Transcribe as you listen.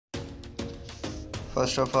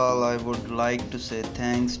First of all, I would like to say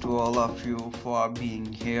thanks to all of you for being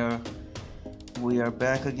here. We are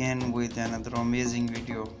back again with another amazing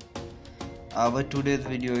video. Our today's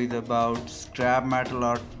video is about scrap metal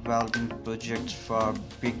art welding projects for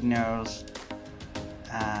beginners,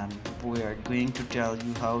 and we are going to tell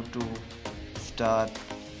you how to start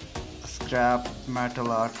a scrap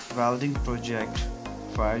metal art welding project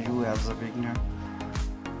for you as a beginner.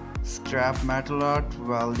 Scrap metal art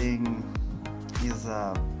welding is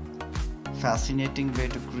a fascinating way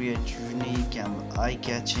to create unique and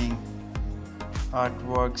eye-catching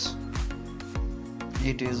artworks.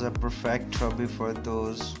 It is a perfect hobby for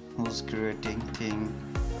those who's creating things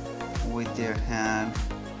with their hand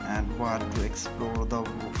and want to explore the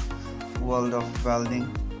world of welding.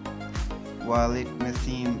 While it may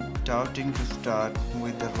seem daunting to start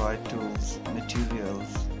with the right tools, materials,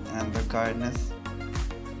 and the guidance,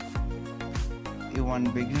 even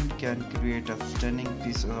beginner can create a stunning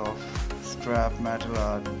piece of scrap metal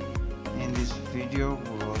art. In this video,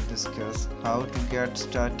 we will discuss how to get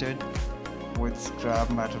started with scrap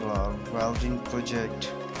metal art welding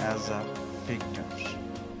project as a beginner.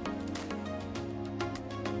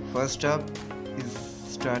 First up is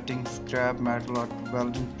starting scrap metal art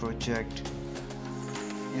welding project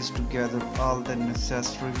is to gather all the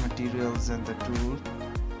necessary materials and the tool.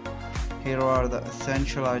 Here are the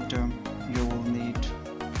essential items you will need.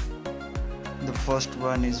 The first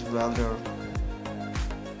one is welder.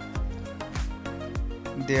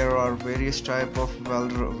 There are various types of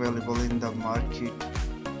welder available in the market,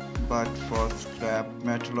 but for scrap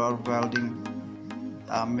metal art welding,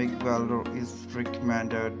 a MIG welder is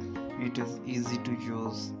recommended. It is easy to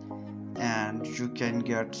use and you can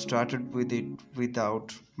get started with it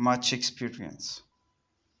without much experience.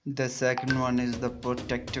 The second one is the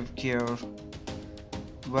protective gear.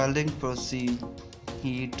 Welding process,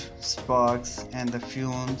 heat, sparks, and the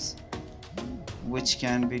fumes, which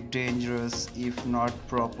can be dangerous if not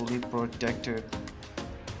properly protected.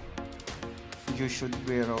 You should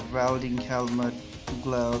wear a welding helmet,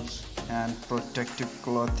 gloves, and protective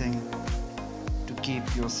clothing to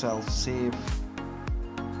keep yourself safe.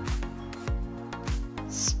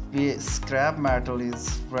 Scrap metal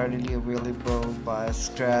is readily available by a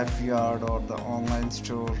scrap yard or the online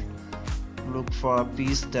store. Look for a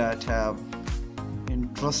piece that have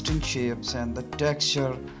interesting shapes and the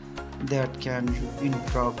texture that can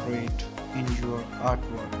incorporate in your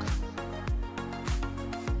artwork.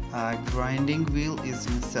 A grinding wheel is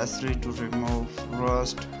necessary to remove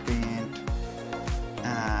rust, paint,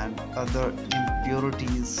 and other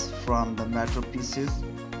impurities from the metal pieces.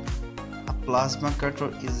 A plasma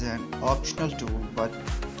cutter is an optional tool but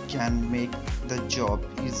can make the job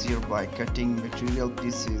easier by cutting material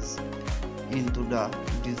pieces into the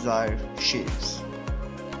desired shapes.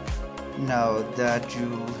 Now that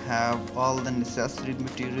you have all the necessary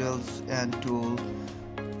materials and tools,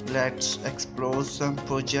 let's explore some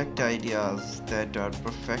project ideas that are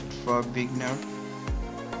perfect for beginner.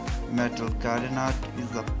 Metal garden art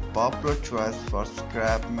is a popular choice for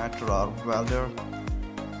scrap metal art welder.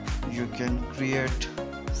 You can create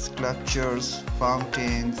sculptures,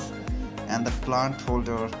 fountains, and the plant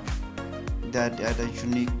holder that add a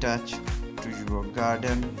unique touch to your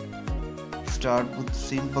garden. Start with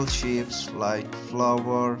simple shapes like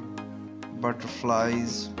flower,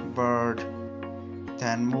 butterflies, bird,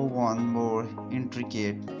 then move on more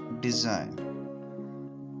intricate design.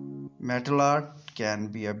 Metal art can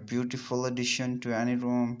be a beautiful addition to any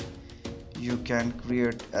room. You can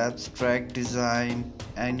create abstract design,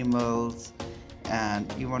 animals,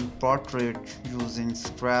 and even portraits using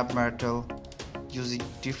scrap metal, using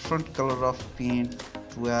different color of paint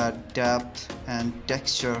to add depth and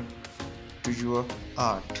texture to your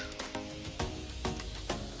art.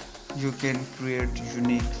 You can create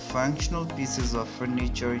unique functional pieces of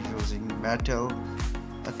furniture using metal.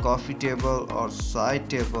 A coffee table or side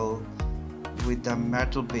table with a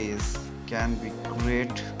metal base can be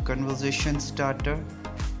great conversation starter.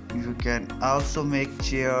 You can also make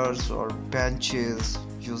chairs or benches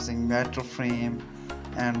using metal frame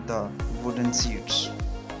and the wooden seats.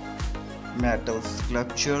 Metal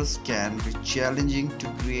sculptures can be challenging to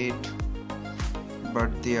create,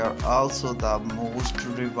 but they are also the most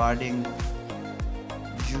rewarding.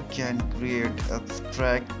 You can create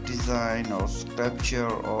abstract design or sculpture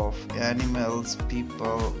of animals,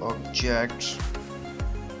 people, objects.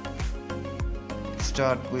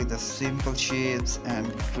 Start with the simple shapes and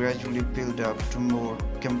gradually build up to more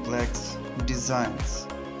complex designs.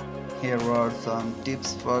 Here are some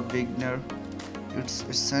tips for beginner. It's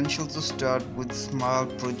essential to start with small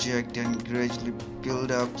project and gradually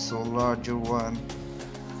build up so larger one.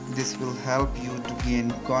 This will help you to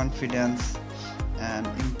gain confidence and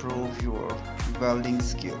improve your welding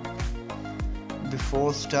skill.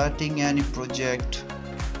 Before starting any project,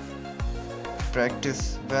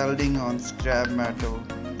 practice welding on scrap metal.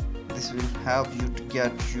 This will help you to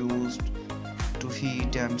get used to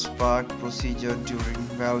heat and spark procedure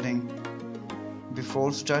during welding.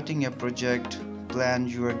 Before starting a project, plan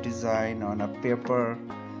your design on a paper.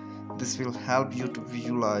 This will help you to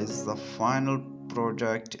visualize the final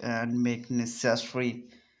product and make necessary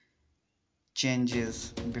changes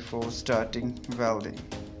before starting welding.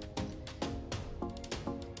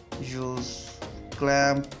 Use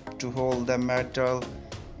clamp to hold the metal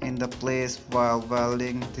in the place while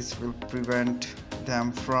welding. This will prevent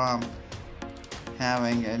them from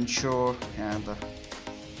having ensure and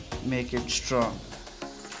make it strong.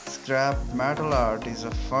 Scrap metal art is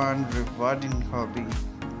a fun, rewarding hobby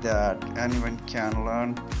that anyone can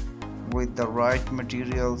learn with the right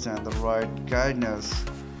materials and the right guidance.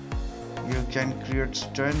 You can create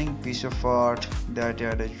stunning piece of art that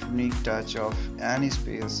add a unique touch of any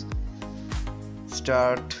space.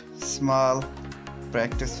 Start small,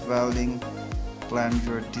 practice welding, plan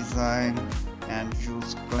your design, and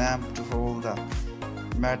use clamp to hold the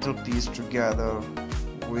metal piece together.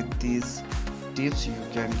 With these tips, you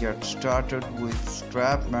can get started with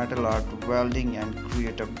scrap metal art welding and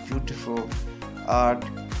create a beautiful art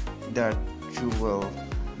that you will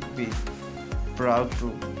be proud to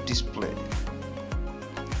display.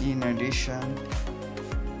 In addition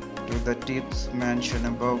to the tips mentioned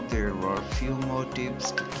above, there are few more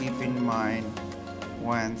tips to keep in mind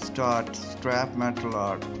when start scrap metal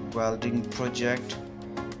art welding project.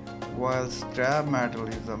 While scrap metal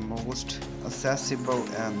is the most accessible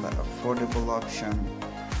and affordable option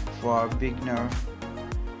for a beginner,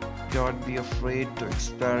 don't be afraid to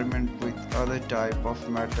experiment with other type of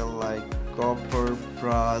metal like copper,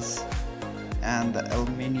 brass, and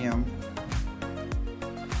aluminium.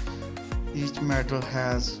 Each metal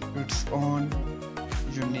has its own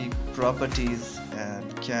unique properties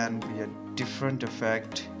and can be a different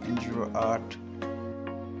effect in your art.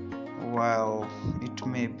 While it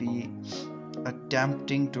may be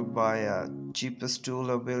tempting to buy a cheapest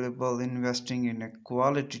tool available, investing in a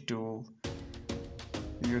quality tool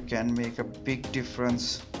you can make a big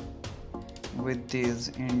difference with these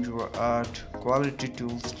in your art. Quality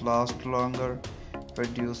tools last longer,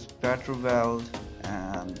 produce better weld,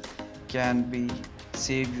 and can be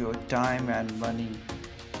save your time and money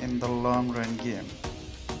in the long run game.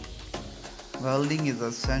 Welding is an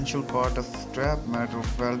essential part of scrap metal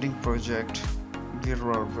welding project.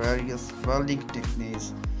 There are various welding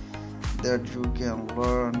techniques that you can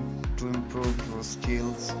learn to improve your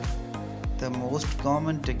skills. The most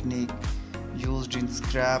common technique used in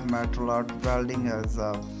scrap metal art welding is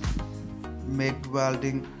MIG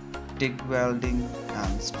welding, TIG welding,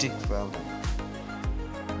 and stick welding.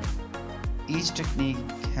 Each technique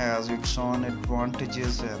has its own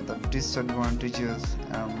advantages and the disadvantages,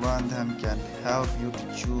 and learn them can help you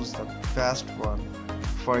to choose the best one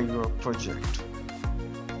for your project.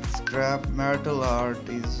 Scrap metal art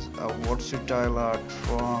is a versatile art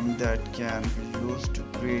form that can be used to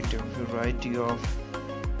create a variety of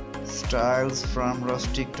styles from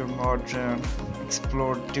rustic to modern.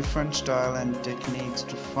 Explore different styles and techniques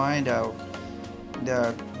to find out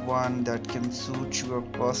that one that can suit your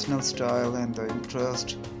personal style and the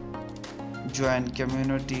interest. Join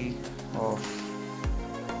community of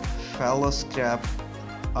fellow scrap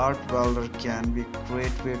art welder can be a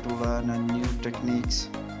great way to learn new techniques.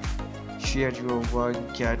 Share your work,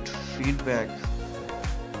 get feedback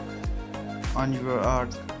on your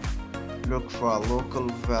art. Look for local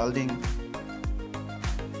welding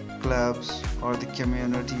clubs or the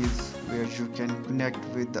communities where you can connect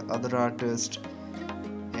with the other artists.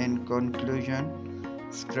 In conclusion,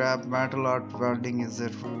 scrap metal art welding is a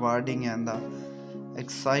rewarding and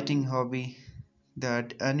exciting hobby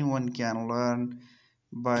that anyone can learn.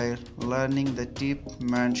 By learning the tip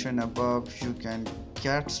mentioned above, you can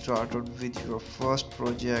get started with your first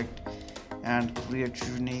project and create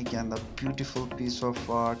unique and a beautiful piece of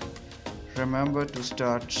art. Remember to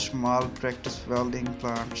start small, practice welding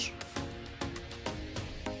plants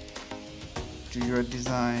to your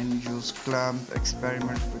design, use clamp,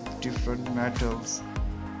 experiment with different metals,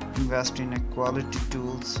 invest in quality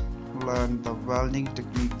tools, learn the welding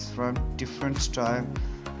techniques from different styles,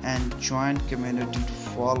 and join community to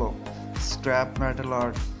follow scrap metal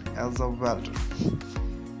art as a welder.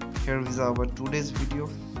 Here is our today's video.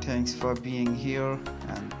 Thanks for being here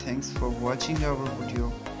and thanks for watching our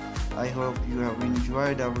video. I hope you have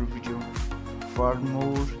enjoyed our video. For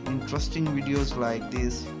more interesting videos like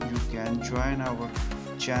this, you can join our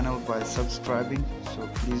channel by subscribing, so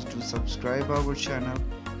please do subscribe our channel,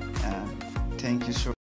 and thank you so